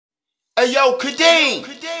Hey yo, Kadeem!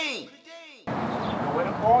 Where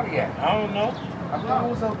the party at? I don't know. I thought it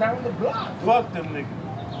was down the block. Fuck them niggas.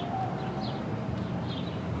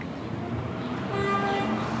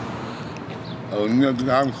 Oh, nigga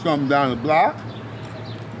having something down the block?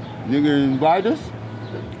 Nigga invite us?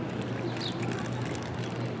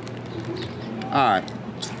 Alright.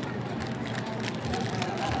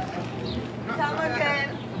 Come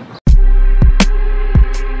again.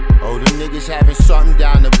 Oh, the niggas having something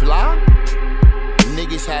down the block? The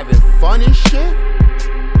niggas having fun and shit?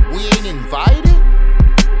 We ain't invited?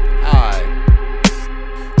 Alright.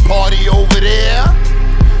 Party over there?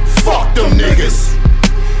 Fuck them niggas!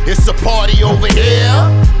 It's a party over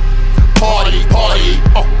here. Party,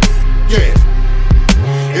 oh, yeah.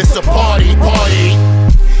 It's a party.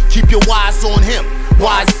 Keep your eyes on him.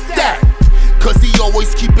 Why's that? Cause he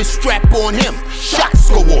always keep his strap on him. Shots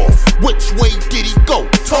go off. Which way did he go?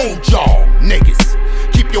 Told y'all, niggas.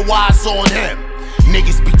 Keep your eyes on him.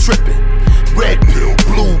 Niggas be trippin'. Red pill,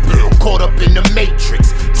 blue pill. Caught up in the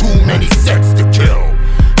matrix. Too many sets to kill.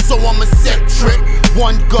 So I'm a set trip.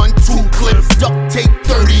 One gun, 2 clips. Duct tape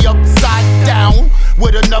 30 upside down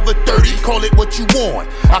with another 30. Call it what you want.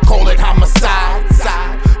 I call it homicide.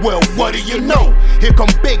 Well, what do you know? Here come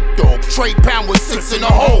Big Dog. Trey Pound with 6 in a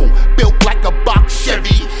hole. Built like a box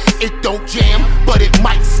Chevy. It don't jam, but it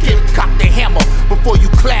might skip. Cock the hammer before you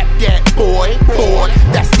clap that, boy.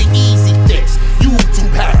 That's the easy fix. YouTube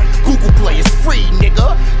hack. Google Play is free,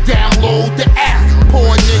 nigga. Download the app. Poor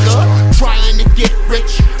nigga trying to get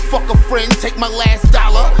rich. Fuck a friend, take my last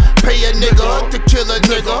dollar. Pay a nigga to kill a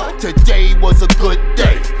nigga. Today was a good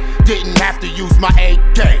day. Didn't have to use my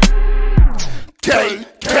AK. K,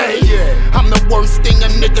 I'm the worst thing a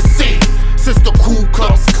nigga seen since the Ku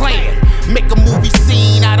Klux Klan. Make a movie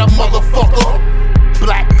scene out of motherfucker.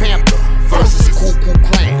 Black Panther versus Ku Klux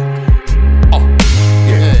Klan.